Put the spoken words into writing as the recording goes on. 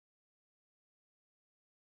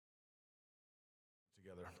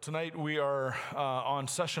Together. Tonight we are on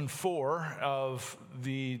session 4 of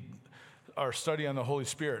our study on the Holy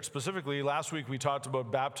Spirit. Specifically, last week we talked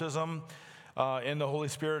about baptism in the Holy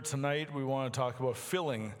Spirit. Tonight we want to talk about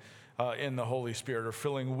filling in the Holy Spirit, or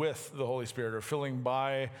filling with the Holy Spirit, or filling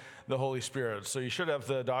by the Holy Spirit. So you should have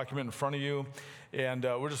the document in front of you, and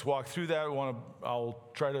we'll just walk through that. I'll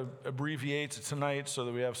try to abbreviate tonight so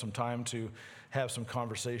that we have some time to have some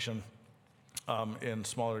conversation in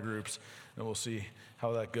smaller groups, and we'll see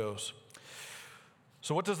how that goes.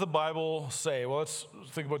 So what does the Bible say? Well, let's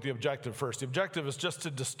think about the objective first. The objective is just to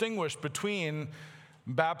distinguish between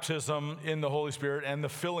baptism in the Holy Spirit and the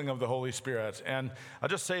filling of the Holy Spirit. And I'll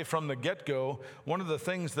just say from the get-go, one of the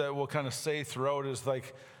things that we'll kind of say throughout is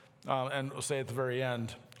and we'll say at the very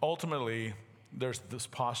end, ultimately, there's this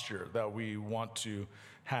posture that we want to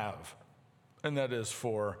have, and that is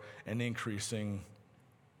for an increasing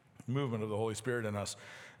movement of the Holy Spirit in us.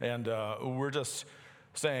 And we're just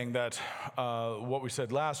saying that what we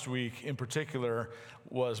said last week in particular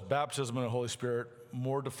was baptism in the Holy Spirit,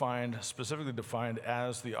 more defined, specifically defined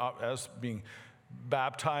as being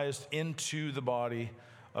baptized into the body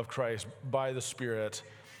of Christ by the Spirit,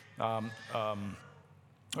 or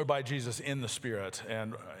by Jesus in the Spirit.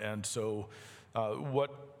 And so what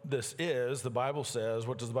this is, the Bible says,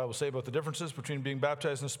 what does the Bible say about the differences between being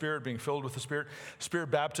baptized in the Spirit, being filled with the Spirit?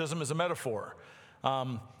 Spirit baptism is a metaphor.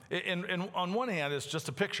 On one hand, it's just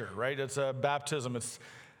a picture, right? It's a baptism.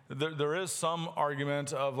 There is some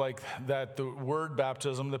argument of that the word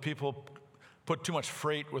baptism, that people put too much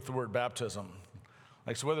freight with the word baptism.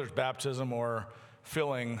 So whether it's baptism or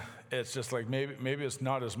filling, it's just maybe it's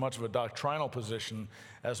not as much of a doctrinal position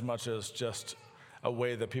as much as just a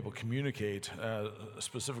way that people communicate,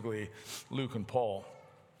 specifically Luke and Paul,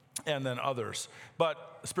 and then others.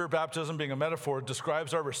 But Spirit baptism, being a metaphor,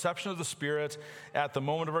 describes our reception of the Spirit at the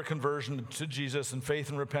moment of our conversion to Jesus in faith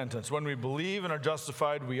and repentance. When we believe and are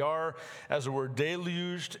justified, we are, as it were,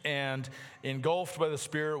 deluged and engulfed by the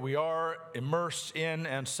Spirit. We are immersed in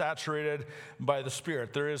and saturated by the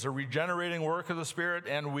Spirit. There is a regenerating work of the Spirit,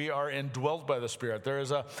 and we are indwelt by the Spirit. There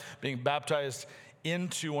is a being baptized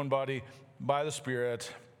into one body by the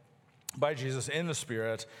Spirit, by Jesus in the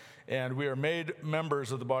Spirit, and we are made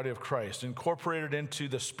members of the body of Christ, incorporated into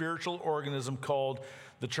the spiritual organism called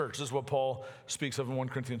the church. This is what Paul speaks of in 1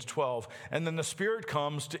 Corinthians 12. And then the Spirit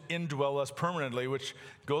comes to indwell us permanently, which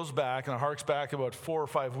goes back and harks back about 4 or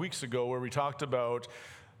 5 weeks ago, where we talked about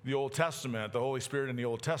the Old Testament, the Holy Spirit in the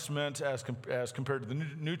Old Testament as compared to the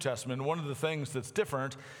New Testament. And one of the things that's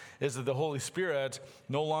different is that the Holy Spirit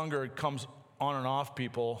no longer comes on and off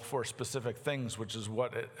people for specific things, which is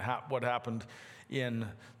what happened in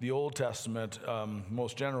the Old Testament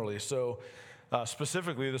most generally. So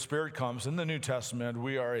specifically, the Spirit comes in the New Testament.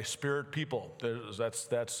 We are a Spirit people.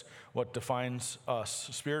 That's what defines us,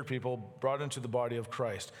 Spirit people brought into the body of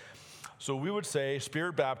Christ. So we would say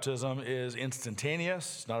Spirit baptism is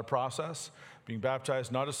instantaneous. It's not a process. Being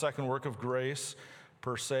baptized, not a second work of grace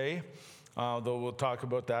per se, though we'll talk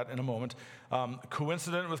about that in a moment.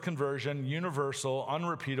 Coincident with conversion, universal,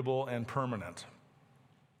 unrepeatable, and permanent.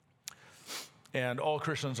 And all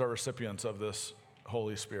Christians are recipients of this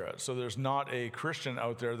Holy Spirit. So there's not a Christian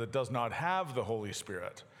out there that does not have the Holy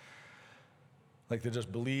Spirit. They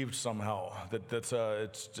just believed somehow it's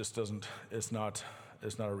not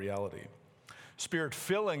a reality. Spirit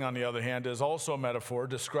filling, on the other hand, is also a metaphor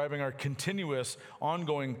describing our continuous,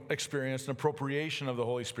 ongoing experience and appropriation of the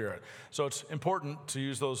Holy Spirit. So it's important to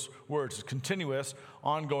use those words: continuous,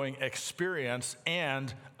 ongoing experience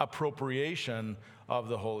and appropriation of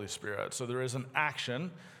the Holy Spirit. So there is an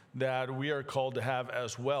action that we are called to have,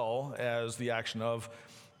 as well as the action of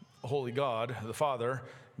Holy God, the Father,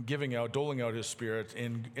 doling out His Spirit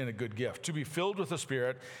in a good gift. To be filled with the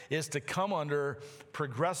Spirit is to come under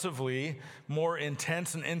progressively more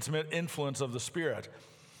intense and intimate influence of the Spirit.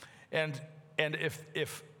 And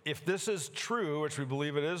if this is true, which we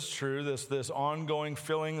believe it is true, this ongoing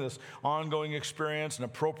filling, this ongoing experience and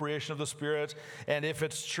appropriation of the Spirit, and if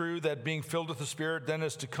it's true that being filled with the Spirit then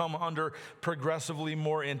is to come under progressively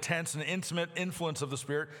more intense and intimate influence of the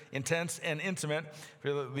Spirit, intense and intimate,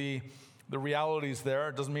 the realities there.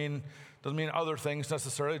 It doesn't mean other things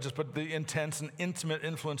necessarily, but the intense and intimate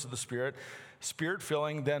influence of the Spirit. Spirit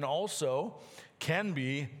filling then also can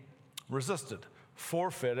be resisted,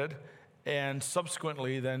 forfeited, and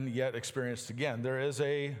subsequently then yet experienced again. There is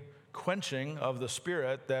a quenching of the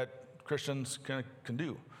Spirit that Christians can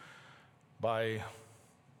do by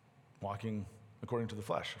walking according to the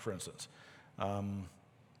flesh, for instance.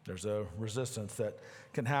 There's a resistance that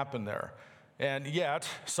can happen there. And yet,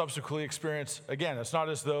 subsequently experience, again, it's not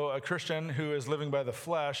as though a Christian who is living by the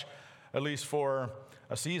flesh at least for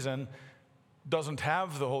a season, doesn't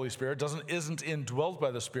have the Holy Spirit, isn't indwelt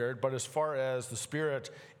by the Spirit, but as far as the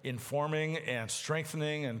Spirit informing and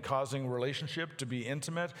strengthening and causing relationship to be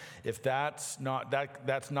intimate, if that's not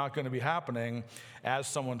going to be happening as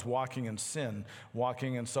someone's walking in sin,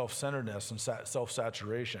 walking in self-centeredness and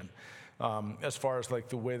self-saturation, as far as like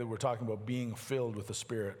the way that we're talking about being filled with the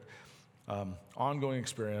Spirit, ongoing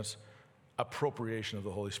experience, appropriation of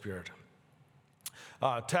the Holy Spirit.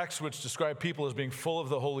 Texts which describe people as being full of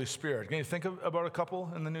the Holy Spirit. Can you think about a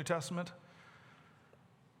couple in the New Testament?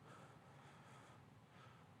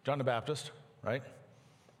 John the Baptist, right?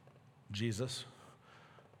 Jesus.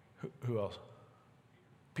 Who else?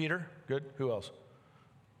 Peter, good. Who else?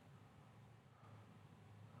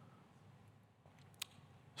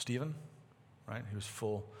 Stephen, right? He was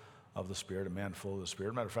full of the Spirit, a man full of the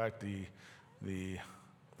Spirit. Matter of fact, the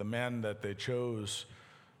men that they chose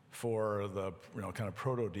for the kind of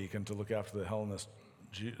proto-deacon to look after the Hellenist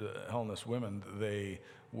women, they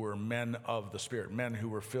were men of the Spirit, men who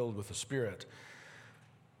were filled with the Spirit.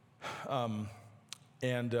 And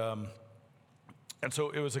so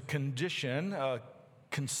it was a condition, a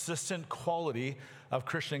consistent quality of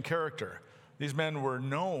Christian character. These men were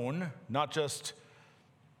known, not just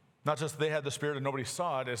they had the Spirit and nobody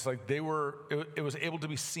saw it. It's like it was able to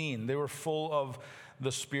be seen. They were full of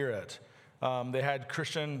the Spirit. They had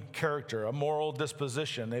Christian character, a moral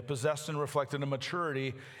disposition. They possessed and reflected a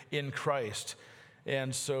maturity in Christ.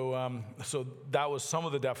 And so that was some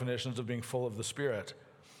of the definitions of being full of the Spirit.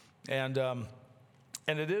 And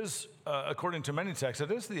it is, according to many texts,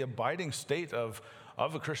 it is the abiding state of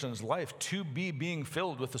a Christian's life to be being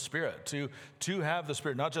filled with the Spirit, to have the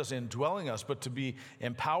Spirit not just indwelling us, but to be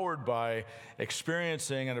empowered by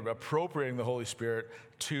experiencing and appropriating the Holy Spirit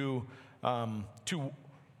to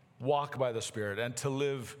walk by the Spirit and to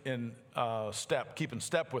live in keep in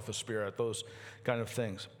step with the Spirit, those kind of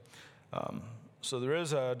things. So there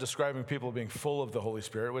is describing people being full of the Holy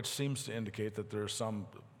Spirit, which seems to indicate that there are some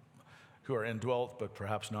who are indwelt but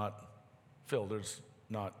perhaps not filled. It's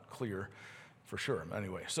not clear for sure.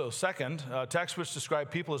 Anyway, so second, texts which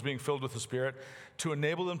describe people as being filled with the Spirit to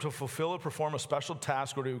enable them to fulfill or perform a special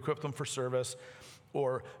task or to equip them for service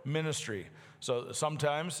or ministry. So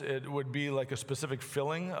sometimes it would be like a specific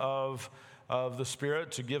filling of the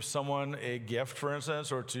Spirit to give someone a gift, for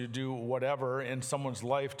instance, or to do whatever in someone's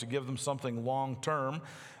life to give them something long term.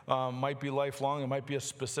 Might be lifelong. It might be a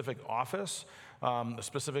specific office, a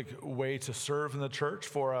specific way to serve in the church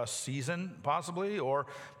for a season possibly, or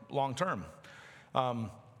long term.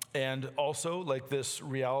 And also like this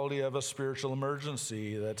reality of a spiritual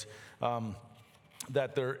emergency that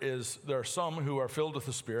there are some who are filled with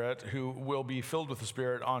the Spirit who will be filled with the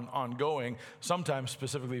Spirit ongoing, sometimes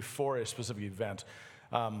specifically for a specific event.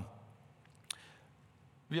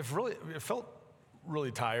 You felt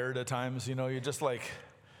really tired at times, you're just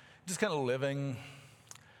kind of living,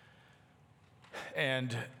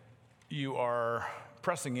 and you are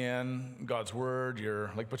pressing in God's word.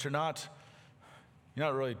 But you're not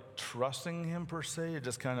really trusting Him per se. You're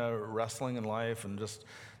just kind of wrestling in life and just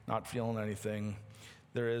not feeling anything.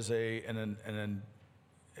 There is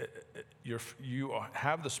you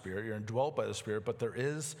have the Spirit, you're indwelt by the Spirit, but there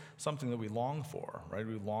is something that we long for, right?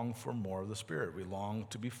 We long for more of the Spirit. We long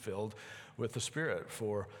to be filled with the Spirit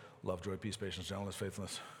for love, joy, peace, patience, gentleness,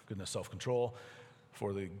 faithfulness, goodness, self-control,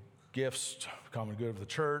 for the gifts, common good of the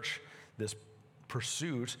church, this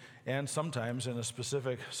pursuit. And sometimes in a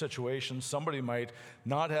specific situation, somebody might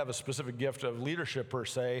not have a specific gift of leadership per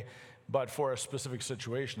se, but for a specific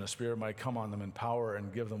situation, the Spirit might come on them in power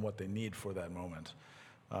and give them what they need for that moment.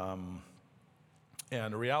 And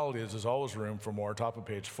the reality is there's always room for more, top of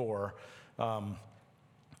page 4.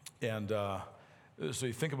 So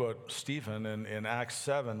you think about Stephen in Acts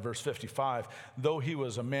 7, verse 55. Though he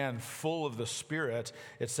was a man full of the Spirit,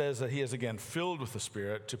 it says that he is again filled with the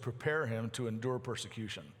Spirit to prepare him to endure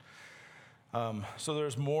persecution. So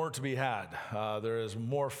there's more to be had. There is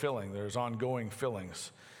more filling. There's ongoing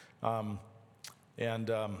fillings. So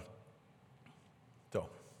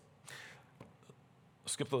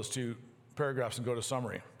skip those 2 paragraphs and go to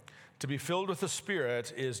summary. To be filled with the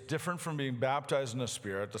Spirit is different from being baptized in the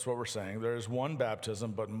Spirit. That's what we're saying. There is one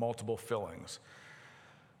baptism, but multiple fillings.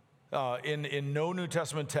 In no New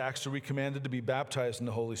Testament text are we commanded to be baptized in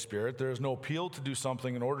the Holy Spirit. There is no appeal to do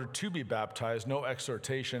something in order to be baptized, no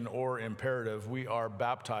exhortation or imperative. We are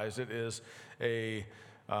baptized. It is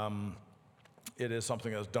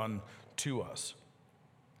something that's done to us.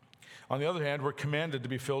 On the other hand, we're commanded to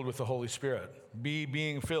be filled with the Holy Spirit.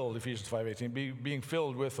 Being filled, Ephesians 5:18, being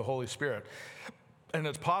filled with the Holy Spirit. And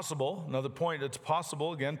it's possible, another point, it's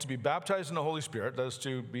possible, again, to be baptized in the Holy Spirit, that is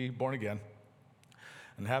to be born again,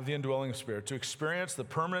 and have the indwelling of Spirit, to experience the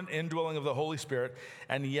permanent indwelling of the Holy Spirit,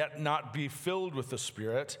 and yet not be filled with the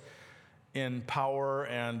Spirit in power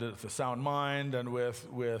and with a sound mind and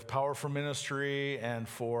with power for ministry and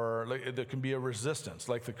for, like, there can be a resistance,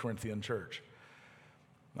 like the Corinthian church.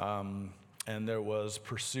 And there was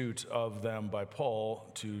pursuit of them by Paul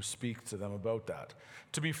to speak to them about that.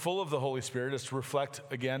 To be full of the Holy Spirit is to reflect,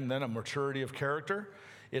 again, then a maturity of character.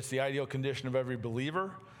 It's the ideal condition of every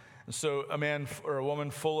believer. And so a man or a woman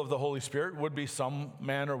full of the Holy Spirit would be some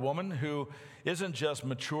man or woman who isn't just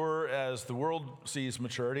mature as the world sees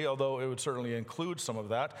maturity, although it would certainly include some of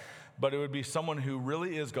that, but it would be someone who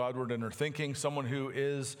really is Godward in their thinking, someone who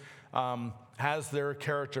is has their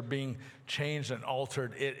character being changed and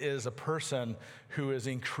altered. It is a person who is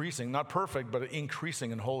increasing, not perfect, but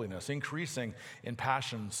increasing in holiness, increasing in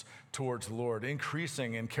passions towards the Lord,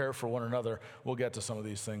 increasing in care for one another. We'll get to some of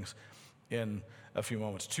these things in a few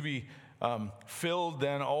moments. To be filled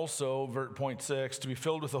then also, point 6, to be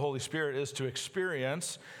filled with the Holy Spirit is to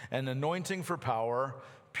experience an anointing for power,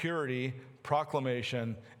 purity,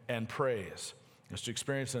 proclamation, and praise. Is to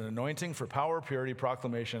experience an anointing for power, purity,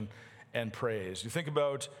 proclamation, and praise. You think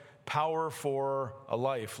about power for a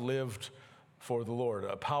life lived for the Lord,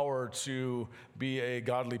 a power to be a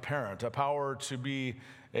godly parent, a power to be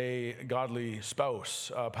a godly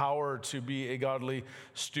spouse, a power to be a godly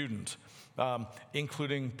student,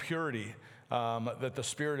 including purity, that the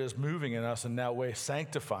Spirit is moving in us in that way,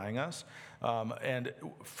 sanctifying us and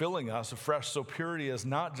filling us afresh. So purity is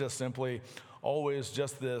not just simply always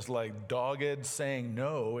just this like dogged saying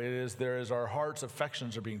no. There is our heart's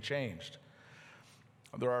affections are being changed.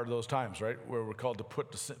 There are those times, right, where we're called to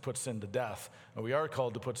put sin to death. And we are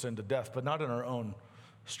called to put sin to death, but not in our own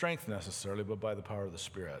strength necessarily, but by the power of the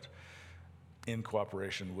Spirit, in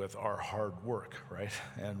cooperation with our hard work, right,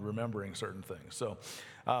 and remembering certain things. So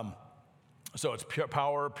it's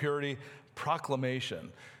power, purity,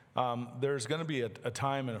 proclamation. There's going to be a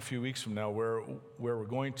time in a few weeks from now where we're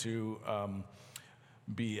going to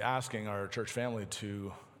be asking our church family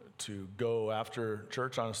to go after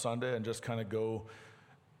church on a Sunday and just kind of go.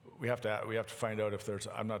 We have to find out if there's.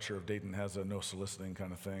 I'm not sure if Dayton has a no soliciting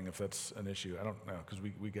kind of thing. If that's an issue, I don't know, because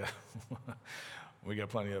we get we got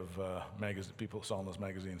plenty of people selling those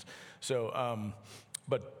magazines. So.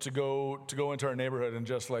 But to go into our neighborhood and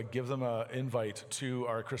just like give them an invite to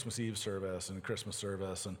our Christmas Eve service and Christmas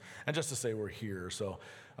service and just to say we're here. So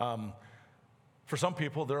for some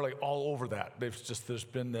people, they're like all over that. There's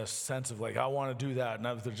been this sense of like, I want to do that.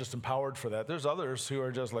 And they're just empowered for that. There's others who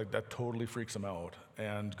are just like, that totally freaks them out.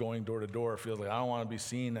 And going door to door feels like, I don't want to be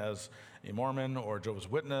seen as a Mormon or Jehovah's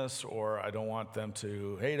Witness, or I don't want them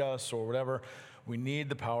to hate us or whatever. We need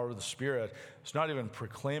the power of the Spirit. It's not even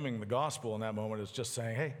proclaiming the gospel in that moment. It's just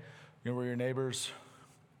saying, hey, we're your neighbors,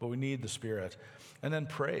 but we need the Spirit. And then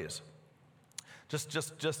praise.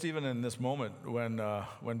 Just even in this moment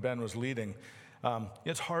when Ben was leading,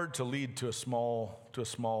 it's hard to lead to a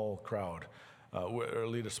small crowd, or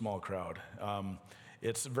lead a small crowd.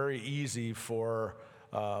 It's very easy for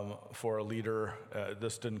a leader.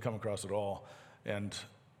 This didn't come across at all, and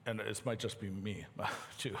it might just be me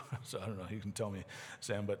too. So I don't know. You can tell me,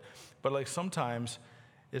 Sam. But like sometimes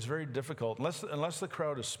it's very difficult unless the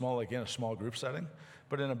crowd is small, like in a small group setting.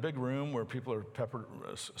 But in a big room where people are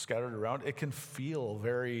scattered around, it can feel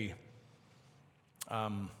very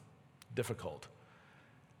difficult.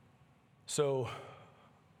 So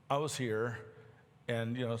I was here,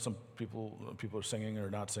 and some people are singing or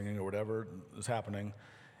not singing or whatever is happening.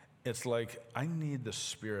 It's like I need the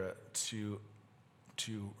Spirit to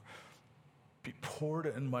be poured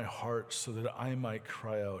in my heart so that I might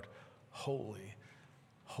cry out, holy,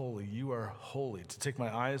 holy, you are holy. To take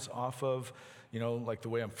my eyes off of, like the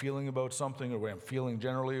way I'm feeling about something or the way I'm feeling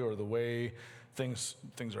generally or the way things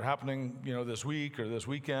are happening, this week or this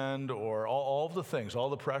weekend or all of the things, all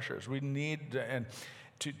the pressures. We need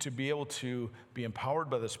to be able to be empowered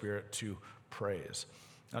by the Spirit to praise.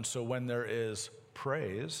 And so when there is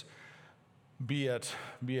praise, be it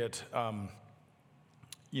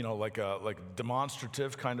like a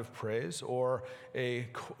demonstrative kind of praise or a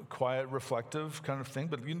quiet, reflective kind of thing.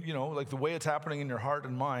 But, like the way it's happening in your heart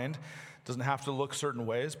and mind doesn't have to look certain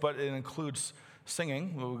ways, but it includes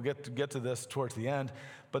singing. We'll get to this towards the end.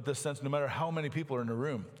 But this sense, no matter how many people are in a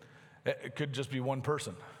room, it could just be one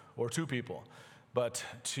person or two people. But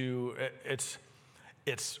it's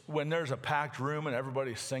when there's a packed room and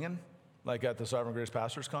everybody's singing, like at the Sovereign Grace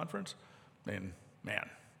Pastors Conference, man,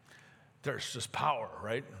 there's just power,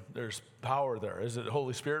 right? There's power there. Is it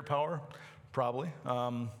Holy Spirit power? Probably.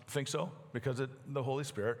 Think so, because the Holy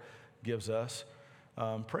Spirit gives us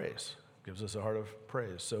praise, gives us a heart of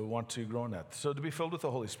praise. So we want to grow in that. So to be filled with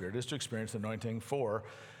the Holy Spirit is to experience the anointing for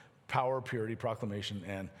power, purity, proclamation,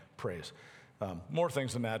 and praise. More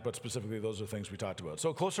things than that, but specifically those are things we talked about. So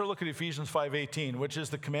a closer look at Ephesians 5:18, which is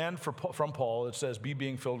the command from Paul. It says, be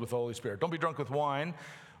being filled with the Holy Spirit. Don't be drunk with wine,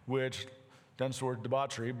 which tends toward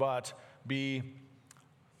debauchery, but be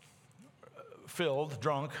filled,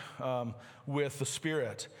 drunk, with the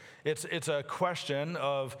Spirit. It's a question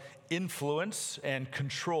of influence and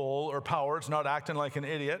control or power. It's not acting like an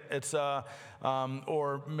idiot. It's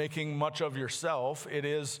or making much of yourself. It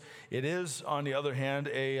is on the other hand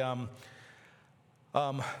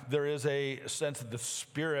there is a sense that the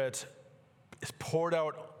Spirit is poured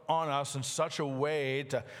out on us in such a way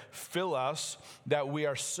to fill us that we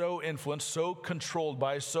are so influenced, so controlled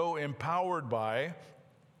by, so empowered by,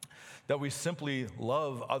 that we simply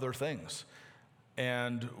love other things.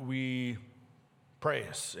 And we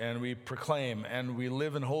praise, and we proclaim, and we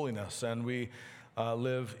live in holiness, and we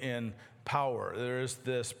live in power. There is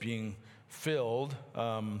this being filled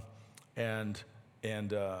and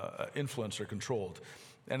influenced or controlled.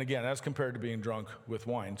 And again, as compared to being drunk with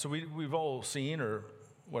wine. So we've all seen, or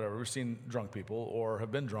whatever, we've seen drunk people or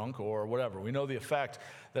have been drunk or whatever. We know the effect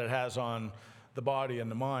that it has on the body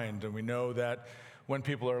and the mind. And we know that when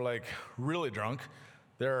people are like really drunk,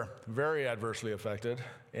 they're very adversely affected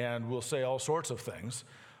and will say all sorts of things.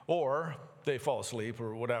 Or they fall asleep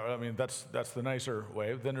or whatever. I mean, that's the nicer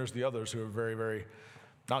way. Then there's the others who are very, very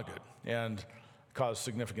not good and cause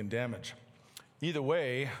significant damage. Either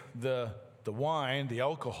way, the wine, the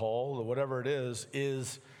alcohol, the whatever it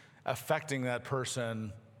is affecting that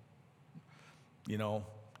person,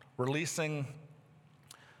 releasing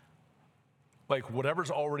like whatever's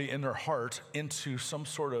already in their heart into some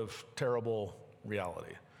sort of terrible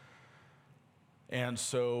reality. And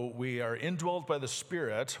so we are indwelt by the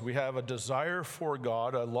Spirit. We have a desire for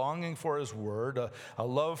God, a longing for His Word, a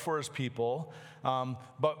love for His people,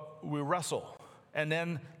 but we wrestle. And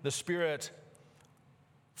then the Spirit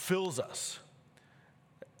fills us,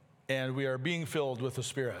 and we are being filled with the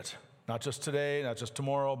Spirit. Not just today, not just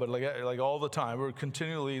tomorrow, but like all the time. We're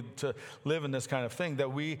continually to live in this kind of thing,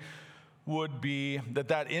 that we would be,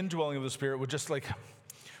 that indwelling of the Spirit would just like,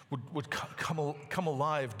 would come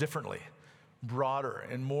alive differently, broader,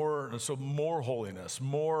 and more holiness,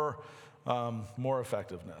 more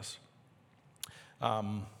effectiveness.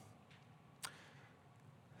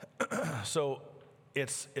 So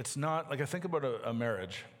it's not, like I think about a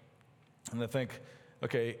marriage, and I think,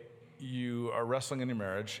 okay, you are wrestling in your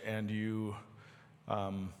marriage, and you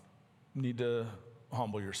need to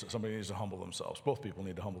humble yourself. Somebody needs to humble themselves. Both people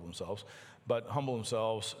need to humble themselves, but humble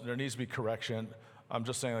themselves. There needs to be correction. I'm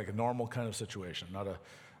just saying like a normal kind of situation, not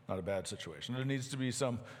a bad situation. There needs to be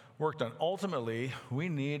some work done. Ultimately, we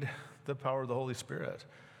need the power of the Holy Spirit.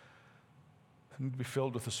 We need to be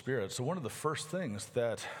filled with the Spirit. So one of the first things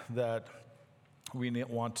that we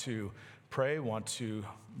want to pray, want to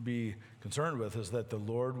be concerned with, is that the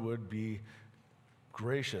Lord would be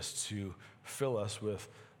gracious to fill us with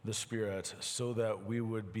the Spirit so that we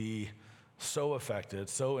would be so affected,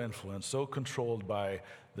 so influenced, so controlled by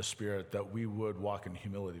the Spirit that we would walk in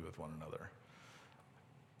humility with one another.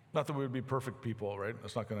 Not that we would be perfect people, right?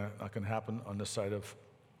 That's not going to happen on this side of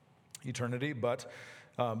eternity, but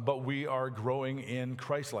we are growing in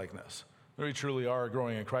Christ-likeness. We truly are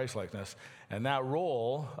growing in Christ-likeness. And that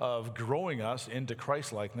role of growing us into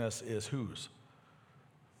Christ-likeness is whose?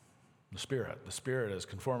 The Spirit. The Spirit is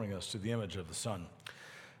conforming us to the image of the Son.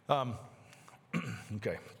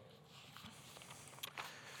 Okay.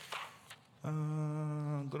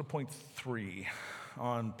 Go to point 3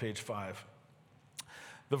 on page 5.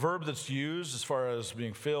 The verb that's used as far as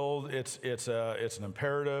being filled, it's an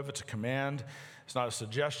imperative, it's a command. It's not a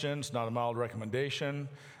suggestion, it's not a mild recommendation.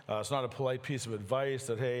 It's not a polite piece of advice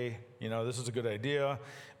that, hey, this is a good idea.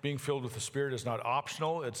 Being filled with the Spirit is not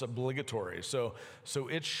optional, it's obligatory. So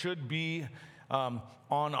it should be on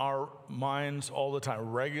our minds all the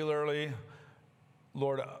time, regularly.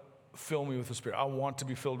 Lord, fill me with the Spirit. I want to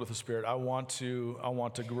be filled with the Spirit. I want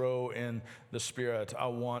to grow in the Spirit.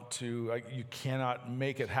 You cannot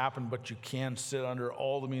make it happen, but you can sit under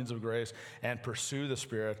all the means of grace and pursue the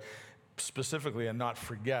Spirit specifically, and not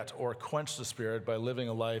forget or quench the Spirit by living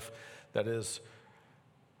a life that is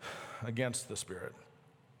against the Spirit.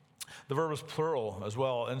 The verb is plural as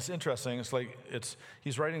well, and it's interesting. It's like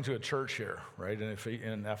he's writing to a church here, right,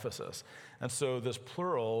 in Ephesus, and so this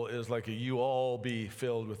plural is like you all be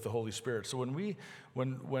filled with the Holy Spirit. So when we,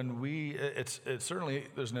 it's certainly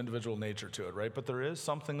there's an individual nature to it, right? But there is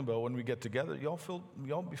something about when we get together, you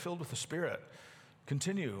all be filled with the Spirit.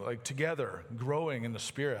 Continue like together, growing in the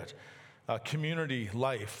Spirit. Community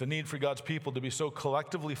life, the need for God's people to be so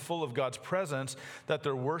collectively full of God's presence that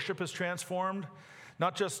their worship is transformed,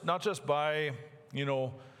 not just by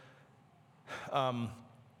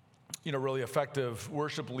really effective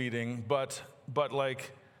worship leading, but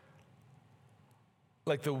like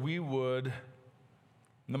that we would,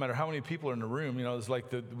 no matter how many people are in the room, it's like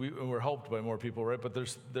we're helped by more people, right? But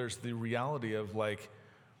there's the reality of like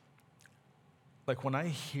when I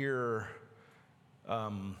hear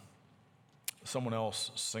someone else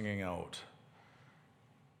singing out,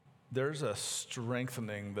 there's a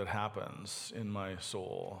strengthening that happens in my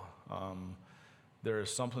soul. There is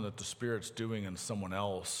something that the Spirit's doing in someone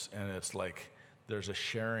else, and it's like there's a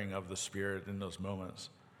sharing of the Spirit in those moments.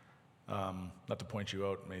 Not to point you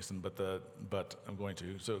out, Mason, but I'm going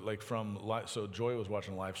to. So Joy was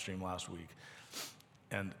watching a live stream last week,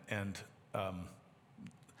 and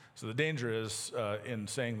so the danger is in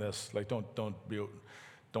saying this, like don't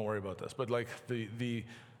worry about this. But like the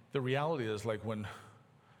reality is like when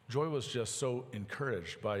Joy was just so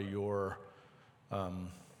encouraged by your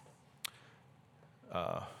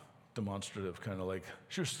demonstrative kind of like,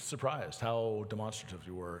 she was surprised how demonstrative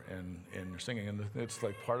you were in your singing. And it's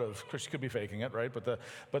like part of, she could be faking it, right?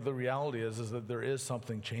 But the reality is that there is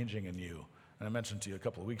something changing in you. And I mentioned to you a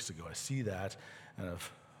couple of weeks ago, I see that and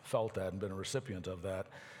I've felt that and been a recipient of that.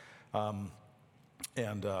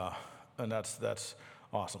 And that's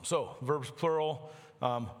awesome. So verbs plural,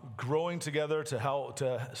 growing together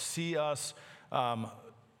to see us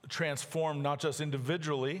transformed not just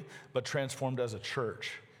individually, but transformed as a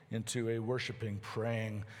church into a worshiping,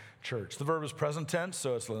 praying church. The verb is present tense,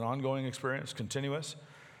 so it's an ongoing experience, continuous.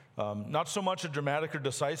 Not so much a dramatic or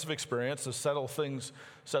decisive experience that settles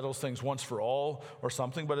things once for all or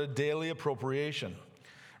something, but a daily appropriation.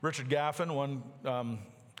 Richard Gaffin, one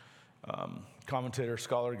commentator,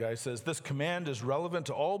 scholar guy, says, this command is relevant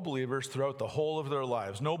to all believers throughout the whole of their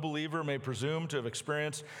lives. No believer may presume to have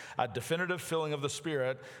experienced a definitive filling of the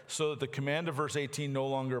Spirit so that the command of verse 18 no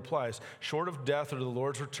longer applies. Short of death or the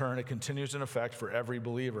Lord's return, it continues in effect for every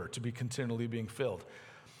believer to be continually being filled.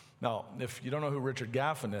 Now, if you don't know who Richard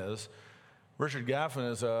Gaffin is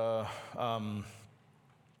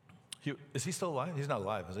is he still alive? He's not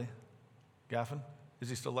alive, is he? Gaffin? Is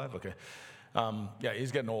he still alive? Okay. Yeah,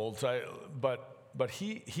 he's getting old. So but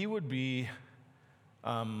he would be,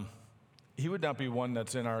 he would not be one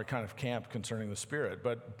that's in our kind of camp concerning the Spirit.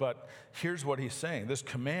 But here's what he's saying: this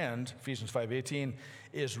command, Ephesians 5:18,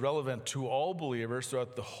 is relevant to all believers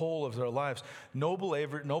throughout the whole of their lives. No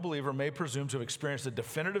believer may presume to have experienced the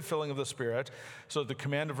definitive filling of the Spirit, so that the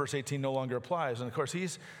command of verse 18 no longer applies. And of course,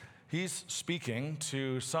 he's speaking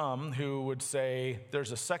to some who would say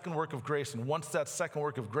there's a second work of grace, and once that second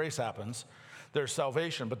work of grace happens, there's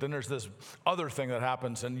salvation, but then there's this other thing that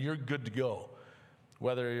happens, and you're good to go.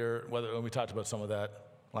 Whether we talked about some of that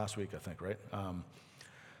last week, I think, right?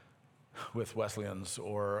 With Wesleyans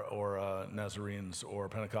or Nazarenes or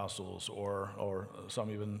Pentecostals or some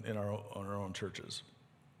even in our own churches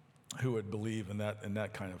who would believe in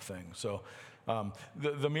that kind of thing. So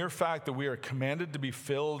the mere fact that we are commanded to be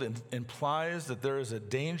filled implies that there is a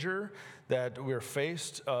danger that we're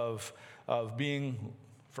faced of being,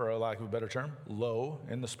 for a lack of a better term, low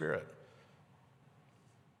in the Spirit.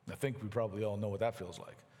 I think we probably all know what that feels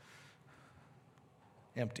like.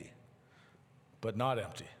 Empty, but not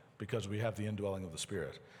empty, because we have the indwelling of the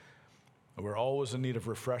Spirit. We're always in need of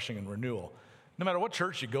refreshing and renewal. No matter what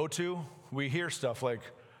church you go to, we hear stuff like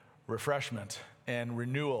refreshment and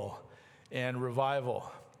renewal and revival.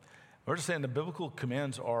 We're just saying the biblical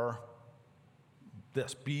commands are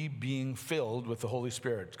this: be being filled with the Holy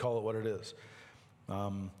Spirit. Call it what it is.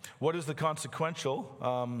 What is the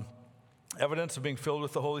consequential evidence of being filled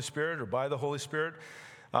with the Holy Spirit or by the Holy Spirit?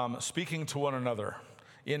 Speaking to one another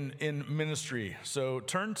in ministry. So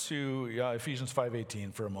turn to Ephesians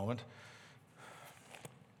 5:18 for a moment.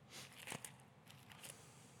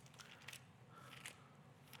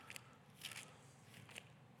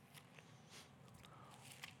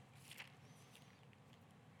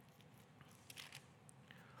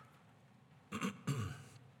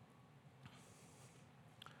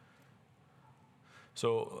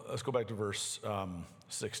 So let's go back to verse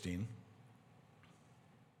 16.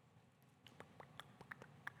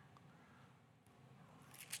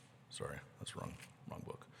 Sorry, that's wrong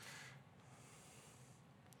book.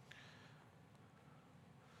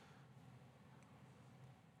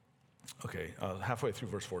 halfway through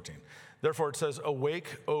verse 14. Therefore it says,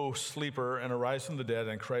 awake, O sleeper, and arise from the dead,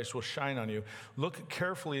 and Christ will shine on you. Look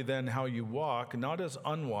carefully then how you walk, not as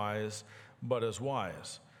unwise, but as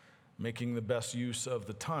wise, making the best use of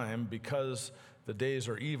the time, because the days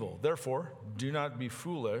are evil. Therefore, do not be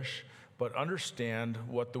foolish, but understand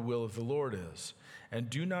what the will of the Lord is. And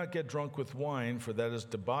do not get drunk with wine, for that is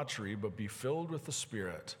debauchery, but be filled with the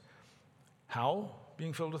Spirit. How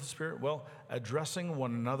being filled with the Spirit? Well, addressing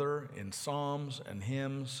one another in psalms and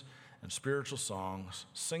hymns and spiritual songs,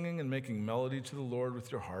 singing and making melody to the Lord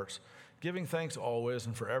with your hearts, giving thanks always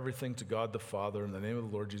and for everything to God the Father in the name of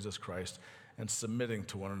the Lord Jesus Christ, and submitting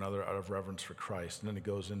to one another out of reverence for Christ. And then he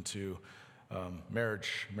goes into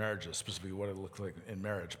marriages, specifically what it looks like in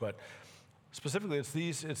marriage. But specifically, it's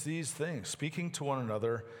these things, speaking to one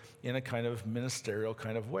another in a kind of ministerial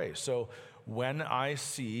kind of way. So when I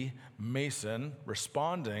see Mason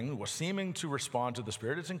responding, or seeming to respond to the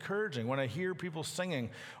Spirit, it's encouraging. When I hear people singing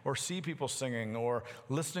or see people singing or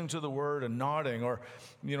listening to the word and nodding, or,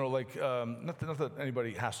 not that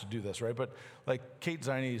anybody has to do this, right? But like Kate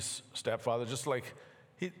Zine's stepfather, just like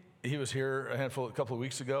he was here a couple of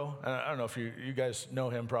weeks ago. And I don't know if you guys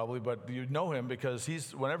know him probably, but you know him because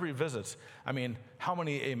whenever he visits, I mean, how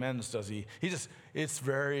many amens does he? It's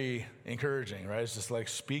very encouraging, right? It's just like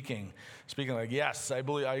speaking like, yes, I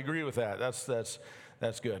agree with that.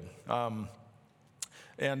 That's good.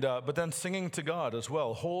 But then singing to God as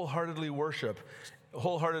well, wholehearted worship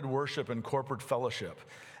and corporate fellowship.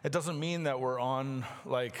 It doesn't mean that we're on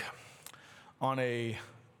a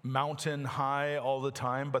mountain high all the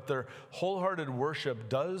time, but their wholehearted worship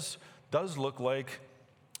does look like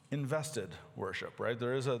invested worship, right?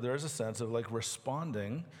 There is a sense of like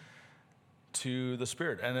responding to the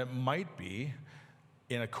Spirit, and it might be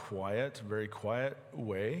in a very quiet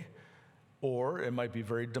way, or it might be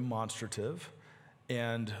very demonstrative,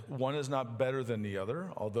 and one is not better than the other,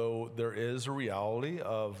 although there is a reality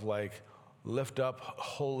of like lift up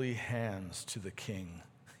holy hands to the King.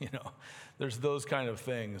 There's those kind of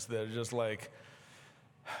things that are just like,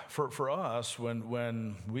 for us,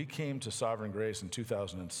 when we came to Sovereign Grace in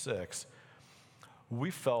 2006, we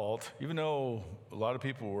felt, even though a lot of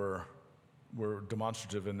people were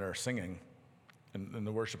demonstrative in their singing, in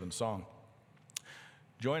the worship and song,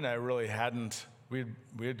 Joy and I really we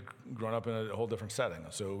had grown up in a whole different setting.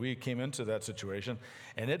 So we came into that situation,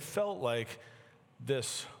 and it felt like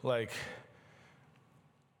this, like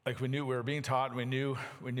we knew we were being taught, and we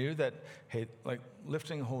knew that, hey, like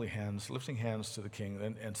lifting hands to the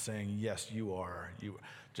King and saying, yes, you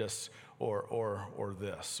just, or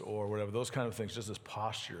this, or whatever, those kind of things, just this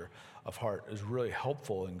posture of heart is really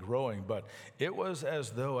helpful in growing. But it was as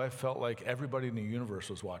though I felt like everybody in the universe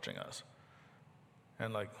was watching us.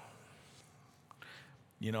 And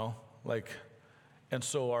and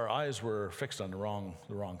so our eyes were fixed on the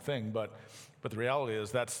wrong thing, but the reality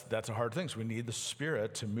is that's a hard thing. So we need the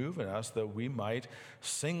Spirit to move in us that we might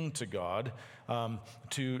sing to God,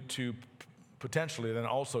 to potentially then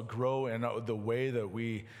also grow in the way that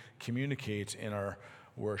we communicate in our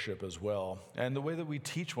worship as well, and the way that we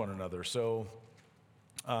teach one another. So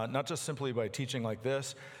not just simply by teaching like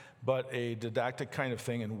this, but a didactic kind of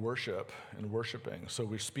thing in worship and worshiping. So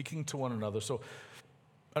we're speaking to one another. So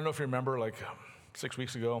I don't know if you remember, 6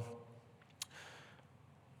 weeks ago,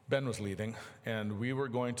 Ben was leading, and we were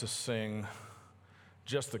going to sing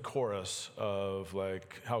just the chorus of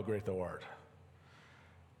How Great Thou Art.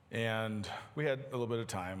 And we had a little bit of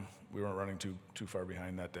time. We weren't running too far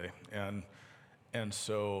behind that day. And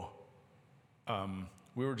so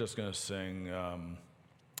we were just going to sing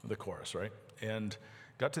the chorus, right? And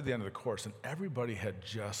got to the end of the chorus, and everybody had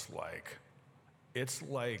just it's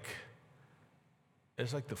like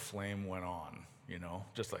the flame went on,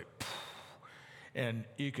 just like, and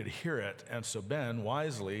you could hear it. And so Ben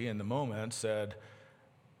wisely in the moment said,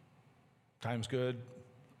 time's good,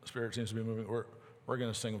 the Spirit seems to be moving, we're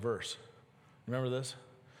going to sing a verse. Remember this?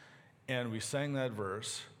 And we sang that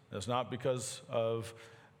verse. It's not because of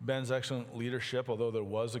Ben's excellent leadership, although there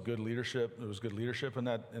was good leadership in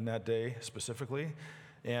that day specifically,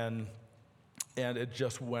 and it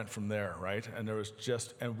just went from there, right?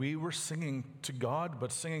 And we were singing to God,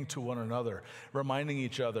 but singing to one another, reminding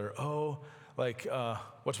each other,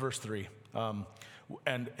 what's verse 3?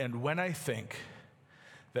 And when I think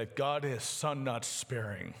that God, his Son not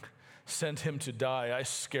sparing, sent him to die, I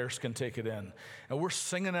scarce can take it in. And we're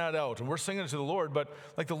singing that out, and we're singing it to the Lord, but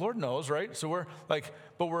the Lord knows, right? So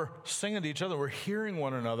we're singing to each other, we're hearing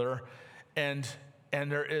one another, and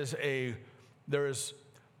there is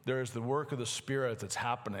the work of the Spirit that's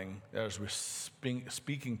happening as we're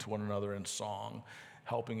speaking to one another in song,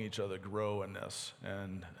 helping each other grow in this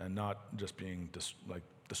and not just being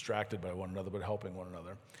distracted by one another, but helping one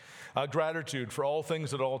another. Gratitude for all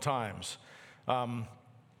things at all times.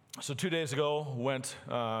 So 2 days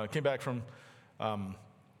ago, came back from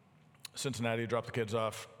Cincinnati, dropped the kids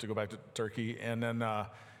off to go back to Turkey, and then I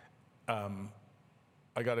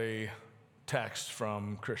got a text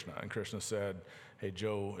from Krishna, and Krishna said, "Hey,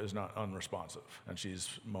 Joe is not unresponsive," and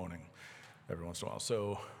she's moaning every once in a while.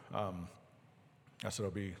 So I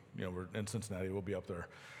said, we're in Cincinnati, we'll be up there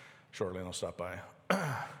shortly, and I'll stop by.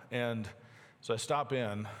 And so I stop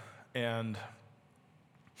in, and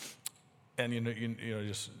you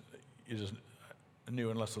just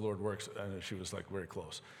knew unless the Lord works, and she was like very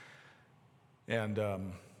close. And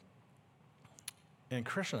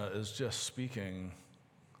Krishna is just speaking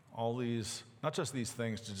all these, not just these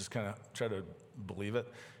things to just kind of try to believe it.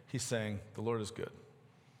 He's saying, the Lord is good.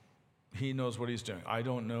 He knows what he's doing. I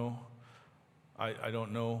don't know. I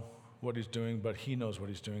don't know what he's doing, but he knows what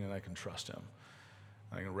he's doing, and I can trust him.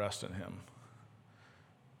 I can rest in him.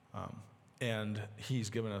 And he's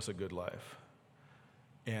given us a good life.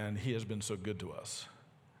 And he has been so good to us.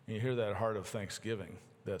 And you hear that heart of thanksgiving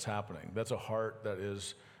that's happening. That's a heart that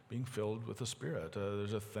is being filled with the Spirit.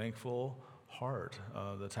 There's a thankful heart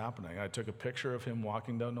that's happening. I took a picture of him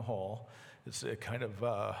walking down the hall. It's a kind of,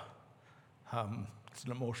 it's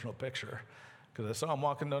an emotional picture, because I saw him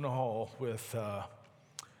walking down the hall with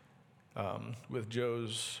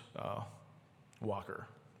Joe's walker,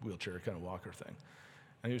 wheelchair kind of walker thing.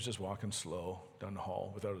 And he was just walking slow down the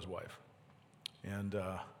hall without his wife. And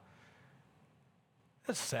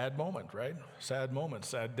it's a sad moment, right? Sad moment,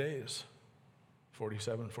 sad days.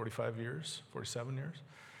 47 years.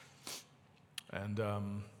 And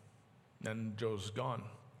Joe's gone.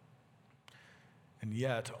 And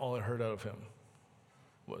yet, all I heard out of him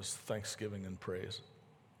was thanksgiving and praise.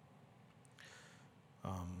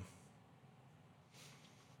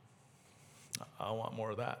 I want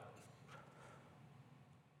more of that.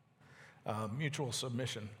 Mutual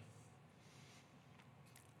submission.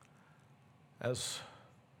 As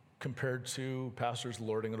compared to pastors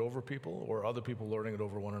lording it over people or other people lording it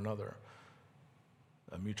over one another.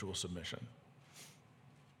 A mutual submission.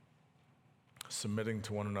 Submitting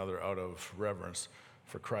to one another out of reverence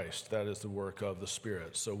for Christ. That is the work of the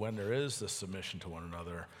Spirit. So when there is this submission to one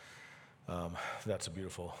another, that's a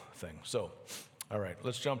beautiful thing. So, all right,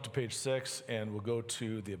 let's jump to page 6, and we'll go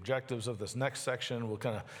to the objectives of this next section. We'll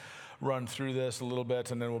kind of run through this a little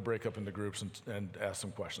bit, and then we'll break up into groups and ask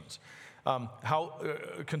some questions.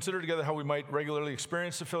 Consider together how we might regularly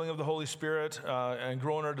experience the filling of the Holy Spirit and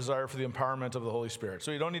grow in our desire for the empowerment of the Holy Spirit.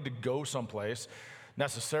 So you don't need to go someplace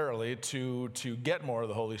necessarily to get more of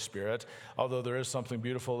the Holy Spirit, although there is something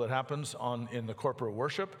beautiful that happens in the corporate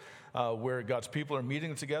worship where God's people are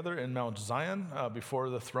meeting together in Mount Zion before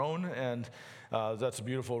the throne, and that's a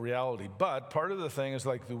beautiful reality. But part of the thing is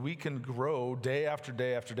like we can grow day after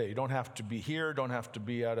day after day. You don't have to be here, don't have to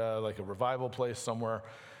be at a revival place somewhere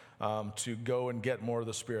to go and get more of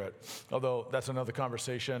the Spirit. Although that's another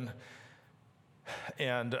conversation,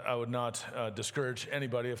 and I would not discourage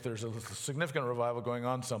anybody if there's a significant revival going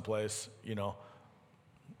on someplace.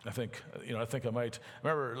 I think I might. I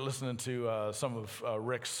remember listening to some of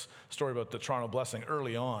Rick's story about the Toronto Blessing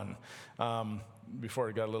early on, before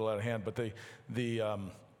it got a little out of hand. But the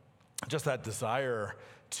just that desire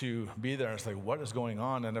to be there. It's like, what is going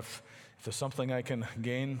on? And if there's something I can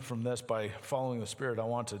gain from this by following the Spirit, I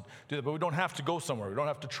want to do that. But we don't have to go somewhere. We don't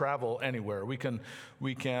have to travel anywhere. We can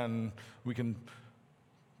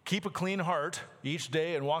keep a clean heart each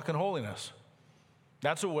day and walk in holiness.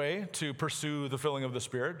 That's a way to pursue the filling of the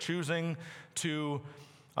Spirit, choosing to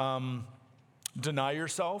deny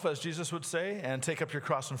yourself, as Jesus would say, and take up your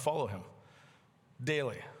cross and follow him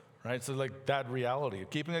daily. Right? So like that reality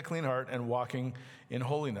of keeping a clean heart and walking in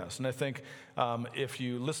holiness. And I think if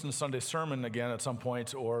you listen to Sunday's sermon again at some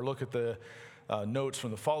point or look at the notes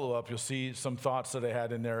from the follow-up, you'll see some thoughts that I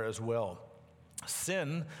had in there as well.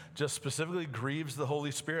 Sin just specifically grieves the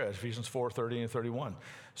Holy Spirit, Ephesians 4:30 and 31.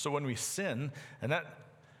 So when we sin, and that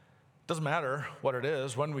doesn't matter what it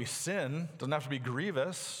is, when we sin, it doesn't have to be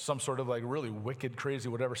grievous, some sort of like really wicked, crazy,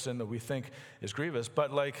 whatever sin that we think is grievous,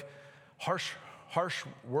 but like harsh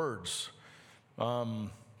words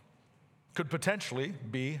could potentially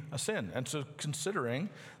be a sin. And so considering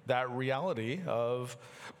that reality of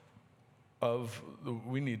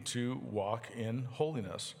we need to walk in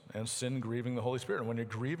holiness, and sin grieving the Holy Spirit. And when you're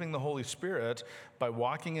grieving the Holy Spirit by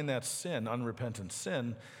walking in that sin, unrepentant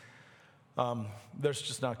sin, there's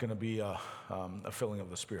just not going to be a filling of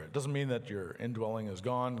the Spirit. It doesn't mean that your indwelling is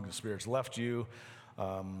gone, the Spirit's left you.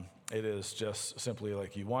 It is just simply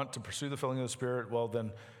like, you want to pursue the filling of the Spirit, well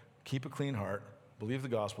then keep a clean heart, believe the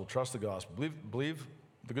gospel, trust the gospel, believe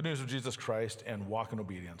the good news of Jesus Christ, and walk in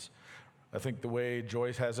obedience. I think the way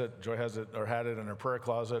Joy had it in her prayer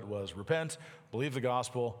closet was repent, believe the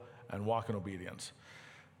gospel, and walk in obedience.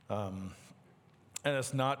 And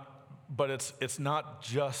it's not, but it's not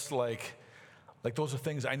just like those are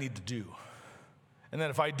things I need to do. And then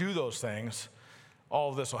if I do those things, all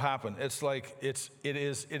of this will happen. It's like it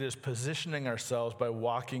is positioning ourselves by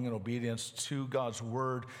walking in obedience to God's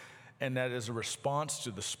word, and that is a response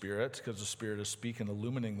to the Spirit, because the Spirit is speaking,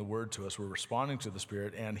 illuminating the word to us. We're responding to the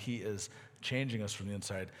Spirit, and he is changing us from the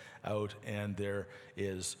inside out, and there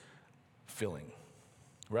is filling.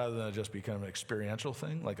 Rather than it just be kind of an experiential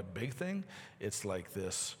thing, like a big thing, it's like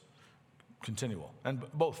this continual. And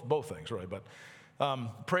both things, really, but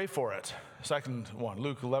pray for it. Second one,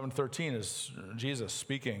 Luke 11:13 is Jesus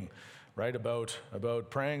speaking, right, about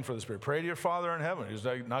praying for the Spirit. Pray to your Father in heaven. He's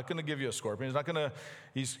not going to give you a scorpion.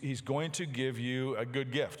 He's going to give you a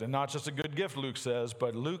good gift. And not just a good gift, Luke says,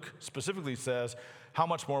 but Luke specifically says, how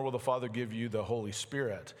much more will the Father give you the Holy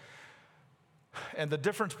Spirit? And the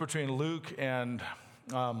difference between Luke and,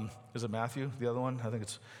 is it Matthew, the other one? I think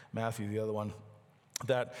it's Matthew, the other one.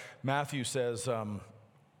 That Matthew says, how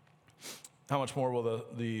much more will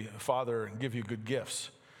the Father give you good gifts?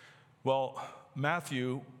 Well,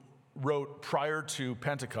 Matthew wrote prior to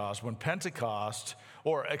Pentecost, when Pentecost,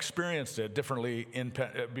 or experienced it differently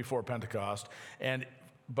before Pentecost,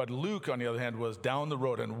 but Luke, on the other hand, was down the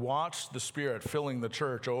road and watched the Spirit filling the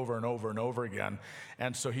church over and over and over again.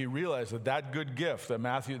 And so he realized that good gift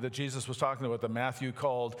that Jesus was talking about, that Matthew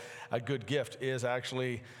called a good gift, is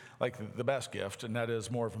actually like the best gift, and that is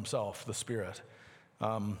more of himself, the Spirit.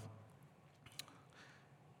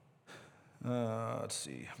 Let's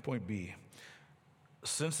see, point B.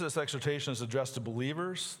 Since this exhortation is addressed to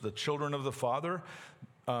believers, the children of the Father,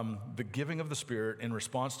 the giving of the Spirit in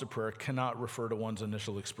response to prayer cannot refer to one's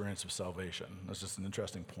initial experience of salvation. That's just an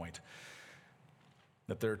interesting point.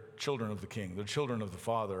 That they're children of the King, they're children of the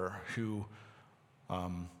Father who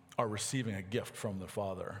are receiving a gift from the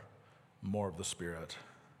Father, more of the Spirit.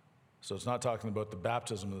 So it's not talking about the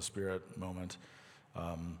baptism of the Spirit moment,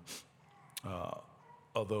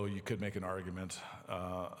 although you could make an argument,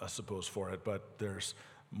 I suppose, for it, but there's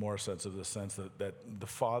more sense of the sense that the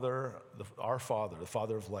Father, our Father, the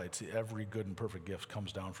Father of lights, every good and perfect gift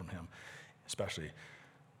comes down from him, especially,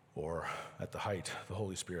 or at the height, the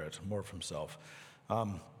Holy Spirit, more of himself.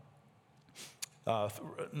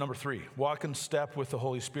 Number 3, walk in step with the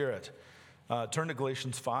Holy Spirit. Turn to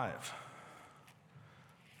Galatians 5.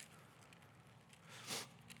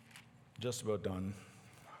 Just about done.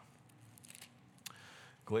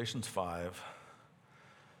 Galatians 5,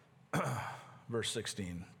 verse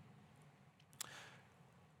 16.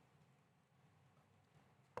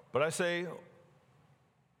 But I say,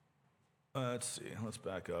 let's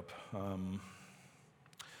back up.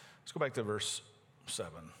 Let's go back to verse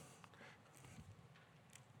 7.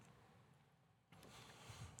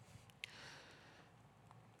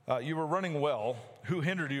 You were running well. Who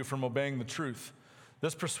hindered you from obeying the truth?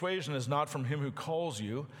 This persuasion is not from him who calls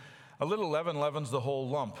you. A little leaven leavens the whole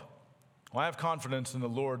lump. Well, I have confidence in the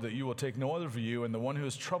Lord that you will take no other view, and the one who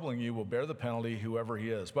is troubling you will bear the penalty, whoever he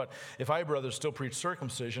is. But if I, brothers, still preach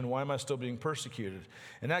circumcision, why am I still being persecuted?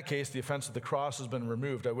 In that case, the offense of the cross has been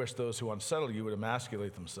removed. I wish those who unsettle you would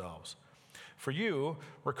emasculate themselves. For you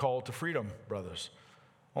were called to freedom, brothers.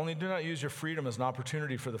 Only do not use your freedom as an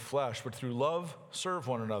opportunity for the flesh, but through love serve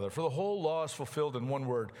one another. For the whole law is fulfilled in one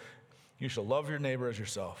word: you shall love your neighbor as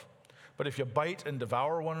yourself. But if you bite and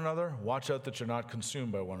devour one another, watch out that you're not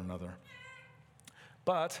consumed by one another.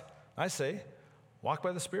 But I say, walk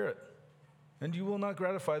by the Spirit, and you will not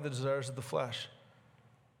gratify the desires of the flesh.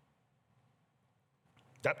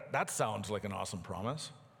 That sounds like an awesome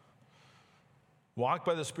promise. Walk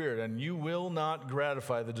by the Spirit, and you will not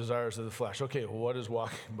gratify the desires of the flesh. Okay, well, what is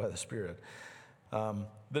walking by the Spirit?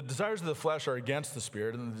 The desires of the flesh are against the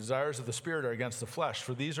Spirit, and the desires of the Spirit are against the flesh,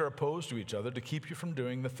 for these are opposed to each other to keep you from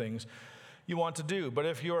doing the things you want to do. But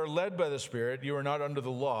if you are led by the Spirit, you are not under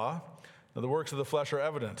the law. Now, the works of the flesh are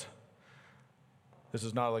evident. This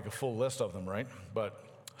is not like a full list of them, right? But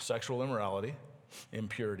sexual immorality,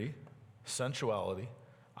 impurity, sensuality,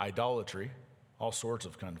 idolatry, all sorts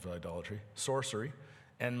of kind of idolatry, sorcery,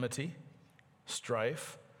 enmity,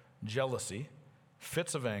 strife, jealousy,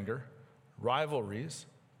 fits of anger, rivalries,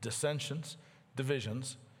 dissensions,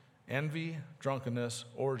 divisions, envy, drunkenness,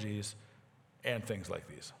 orgies, and things like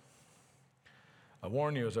these. I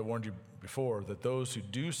warn you, as I warned you before, that those who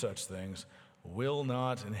do such things will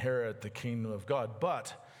not inherit the kingdom of God.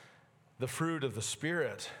 But the fruit of the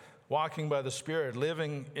Spirit, walking by the Spirit,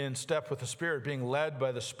 living in step with the Spirit, being led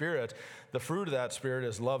by the Spirit. The fruit of that Spirit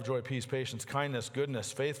is love, joy, peace, patience, kindness,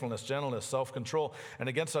 goodness, faithfulness, gentleness, self-control. And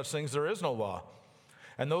against such things there is no law.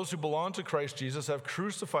 And those who belong to Christ Jesus have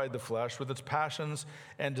crucified the flesh with its passions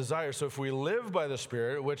and desires. So if we live by the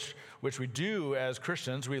Spirit, which we do as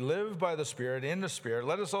Christians, we live by the Spirit, in the Spirit,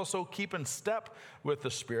 let us also keep in step with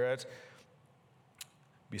the Spirit,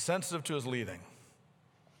 be sensitive to his leading.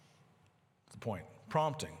 That's the point.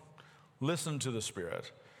 Prompting. Listen to the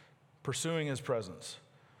Spirit. Pursuing his presence.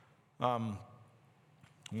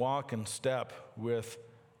 Walk in step with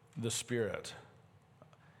the Spirit.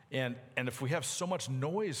 And if we have so much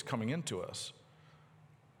noise coming into us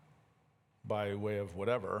by way of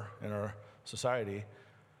whatever in our society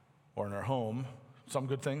or in our home, some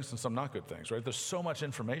good things and some not good things, right? There's so much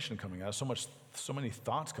information coming at us, so many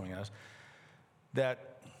thoughts coming at us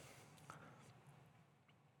that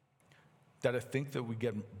I think that we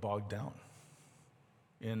get bogged down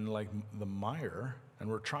in like the mire, and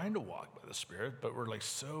we're trying to walk by the Spirit, but we're like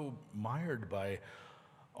so mired by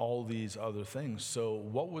all these other things. So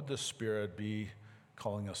what would the Spirit be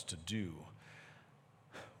calling us to do?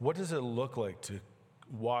 What does it look like to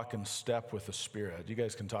walk in step with the Spirit? You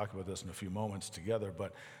guys can talk about this in a few moments together,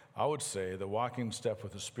 but I would say that walking in step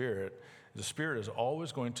with the Spirit is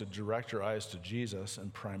always going to direct your eyes to Jesus,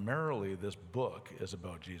 and primarily this book is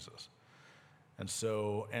about Jesus.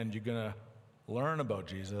 And you're going to learn about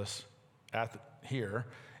Jesus here,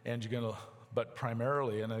 and you're going to, but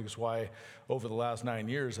primarily, and that's why over the last 9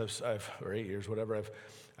 years, or 8 years, whatever,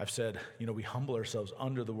 I've said, we humble ourselves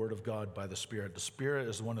under the Word of God by the Spirit. The Spirit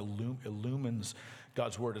is the one who illumines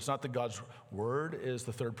God's Word. It's not that God's Word is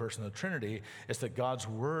the third person of the Trinity. It's that God's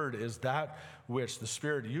Word is that which the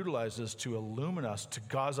Spirit utilizes to illumine us, to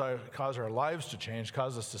cause our lives to change,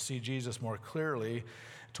 cause us to see Jesus more clearly,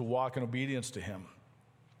 to walk in obedience to him.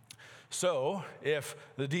 So, if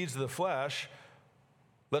the deeds of the flesh,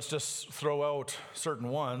 let's just throw out certain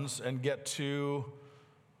ones and get to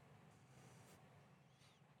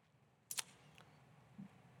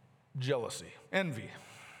jealousy, envy,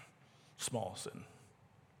 small sin.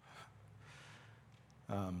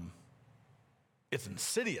 It's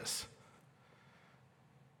insidious.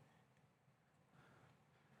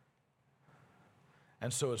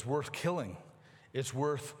 And so it's worth killing. It's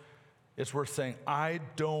worth saying, I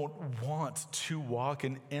don't want to walk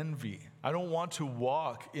in envy. I don't want to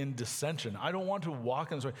walk in dissension. I don't want to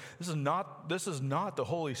walk in this way. This is not the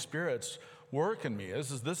Holy Spirit's work in me.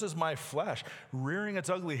 This is my flesh rearing its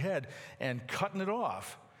ugly head and cutting it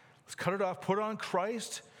off. Let's cut it off. Put on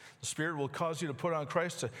Christ. The Spirit will cause you to put on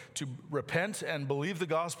Christ, to repent and believe the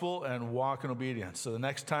gospel and walk in obedience. So the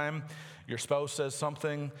next time your spouse says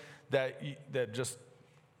something that just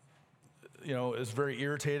is very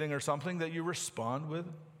irritating or something, that you respond with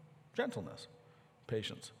gentleness,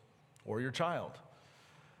 patience, or your child,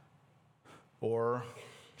 or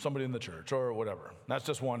somebody in the church, or whatever. That's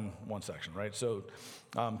just one section, right? So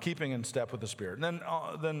keeping in step with the Spirit. And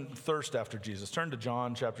then thirst after Jesus. Turn to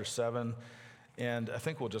John chapter 7, and I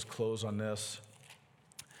think we'll just close on this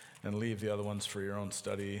and leave the other ones for your own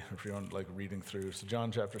study, or for your own reading through. So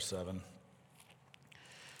John chapter 7.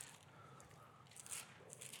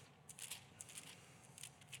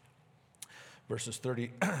 Verses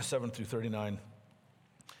 37 through 39.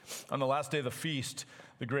 On the last day of the feast,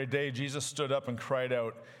 the great day, Jesus stood up and cried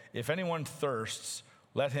out, "If anyone thirsts,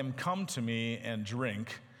 let him come to me and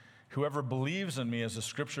drink. Whoever believes in me, as the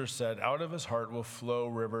scripture said, out of his heart will flow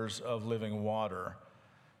rivers of living water."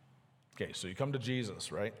 Okay, so you come to Jesus,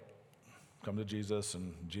 right? Come to Jesus,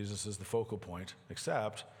 and Jesus is the focal point,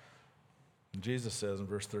 except Jesus says in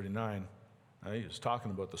verse 39, he was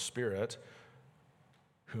talking about the Spirit,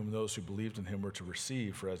 whom those who believed in him were to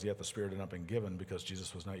receive, for as yet the Spirit had not been given, because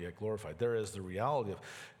Jesus was not yet glorified. There is the reality of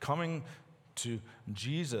coming to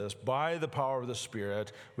Jesus by the power of the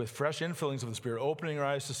Spirit, with fresh infillings of the Spirit, opening our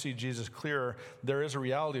eyes to see Jesus clearer. There is a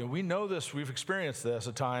reality, and we know this, we've experienced this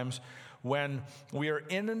at times, when we are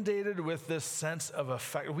inundated with this sense of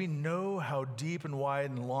affect. We know how deep and wide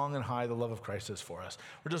and long and high the love of Christ is for us.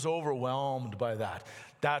 We're just overwhelmed by that.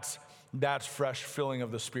 That's fresh filling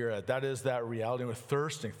of the Spirit. That is that reality. We're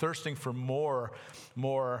thirsting for more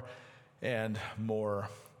and more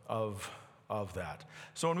of that.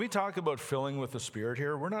 So when we talk about filling with the Spirit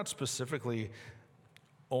here, we're not specifically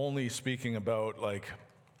only speaking about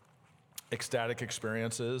ecstatic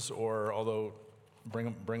experiences, or although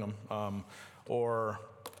bring them, or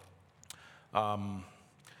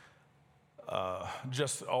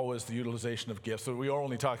just always the utilization of gifts. So we are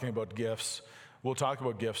only talking about gifts. We'll talk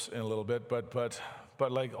about gifts in a little bit, but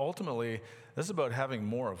But like ultimately, this is about having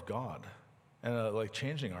more of God and like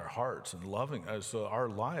changing our hearts and loving us so our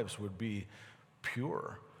lives would be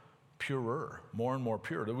purer, more and more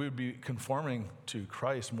pure, that we would be conforming to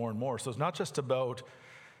Christ more and more. So it's not just about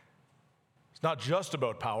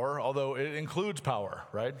power, although it includes power,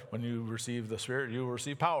 right? When you receive the Spirit, you will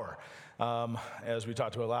receive power, as we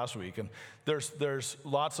talked about last week. And there's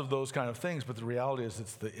lots of those kind of things, but the reality is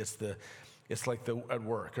it's like at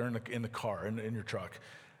work or in the car, in your truck.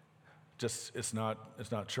 Just it's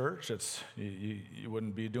not church. You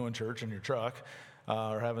wouldn't be doing church in your truck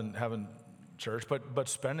or having church, but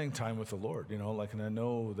spending time with the Lord. And I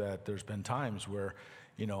know that there's been times where,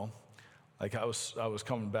 like I was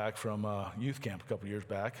coming back from youth camp a couple years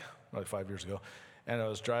back, like 5 years ago, and I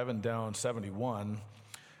was driving down 71,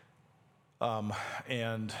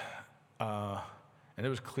 and it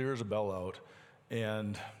was clear as a bell out,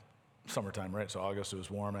 and summertime, right? So August, it was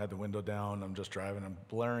warm. I had the window down. I'm just driving. I'm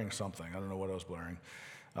blaring something. I don't know what I was blaring.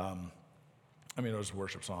 It was a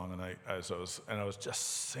worship song, and I was just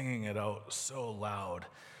singing it out so loud,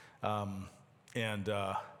 and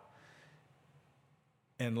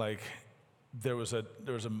like there was a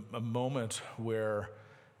moment where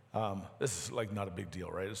this is like not a big deal,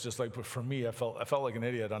 right? It's just like, but for me, I felt like an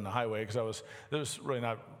idiot on the highway because there was really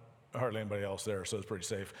not hardly anybody else there, so it was pretty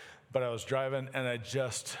safe. But I was driving, and I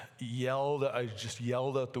just yelled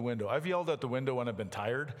out the window. I've yelled out the window when I've been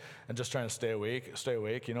tired and just trying to stay awake,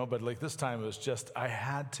 But like this time, it was just, I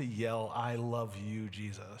had to yell, "I love you,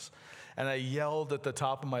 Jesus." And I yelled at the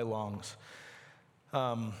top of my lungs.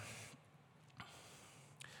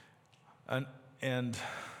 And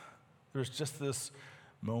there's just this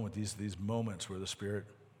moment, these moments where the Spirit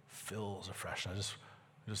fills afresh. And I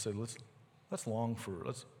just say, let's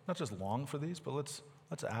not just long for these, but let's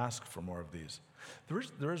ask for more of these.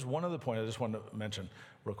 There is one other point I just want to mention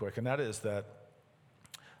real quick, and that is that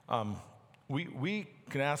we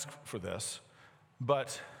can ask for this,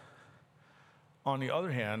 but on the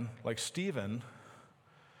other hand, like Stephen,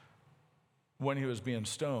 when he was being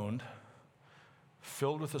stoned,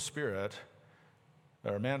 filled with the Spirit,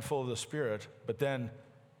 or a man full of the Spirit, but then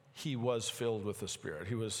he was filled with the Spirit.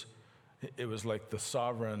 It was like the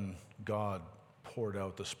sovereign God poured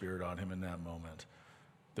out the Spirit on him in that moment.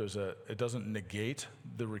 It doesn't negate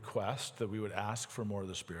the request that we would ask for more of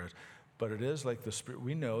the Spirit, but it is like the Spirit.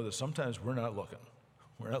 We know that sometimes we're not looking.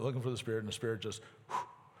 We're not looking for the Spirit, and the Spirit just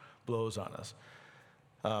blows on us.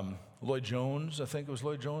 Lloyd Jones, I think it was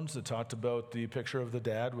Lloyd Jones, that talked about the picture of the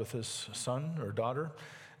dad with his son or daughter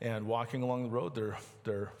and walking along the road.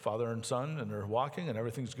 They're father and son, and they're walking, and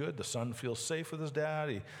everything's good. The son feels safe with his dad.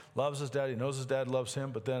 He loves his dad. He knows his dad loves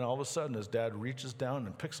him. But then all of a sudden, his dad reaches down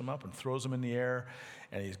and picks him up and throws him in the air,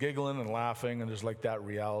 and he's giggling and laughing, and there's like that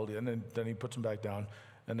reality. And then he puts him back down,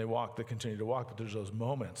 and they continue to walk, but there's those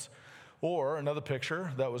moments. Or another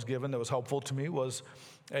picture that was given that was helpful to me was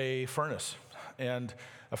a furnace. And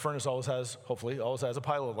a furnace hopefully always has a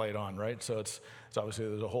pilot light on, right? So it's obviously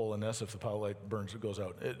there's a hole in this. If the pilot light burns, it goes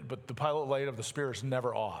out. But the pilot light of the Spirit's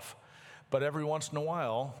never off. But every once in a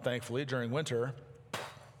while, thankfully, during winter,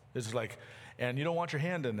 it's like, and you don't want your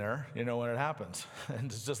hand in there, when it happens.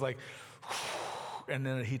 And it's just like, and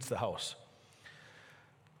then it heats the house.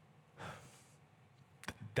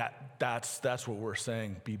 That's what we're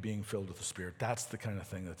saying, being filled with the Spirit. That's the kind of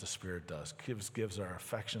thing that the Spirit does. Gives our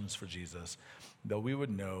affections for Jesus, that we would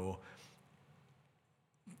know,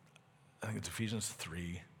 I think it's Ephesians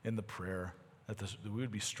 3, in the prayer, that we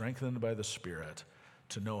would be strengthened by the Spirit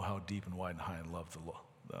to know how deep and wide and high and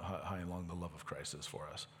high and long the love of Christ is for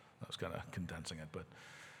us. I was kind of condensing it, but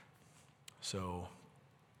so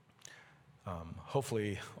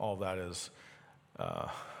hopefully all that is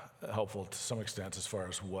helpful to some extent as far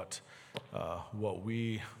as what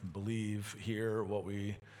we believe here, what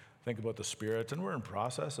we think about the Spirit, and we're in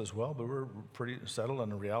process as well, but we're pretty settled on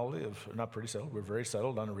the reality we're very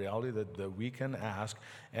settled on the reality that we can ask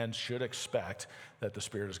and should expect that the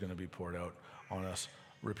Spirit is going to be poured out on us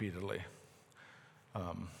repeatedly.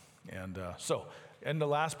 So in the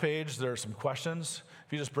last page, there are some questions.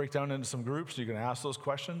 If you just break down into some groups, you can ask those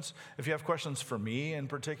questions. If you have questions for me in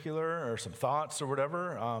particular or some thoughts or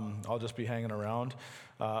whatever, I'll just be hanging around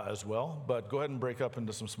as well. But go ahead and break up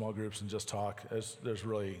into some small groups and just talk.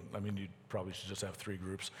 You probably should just have 3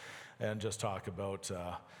 groups and just talk about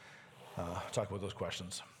those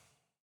questions.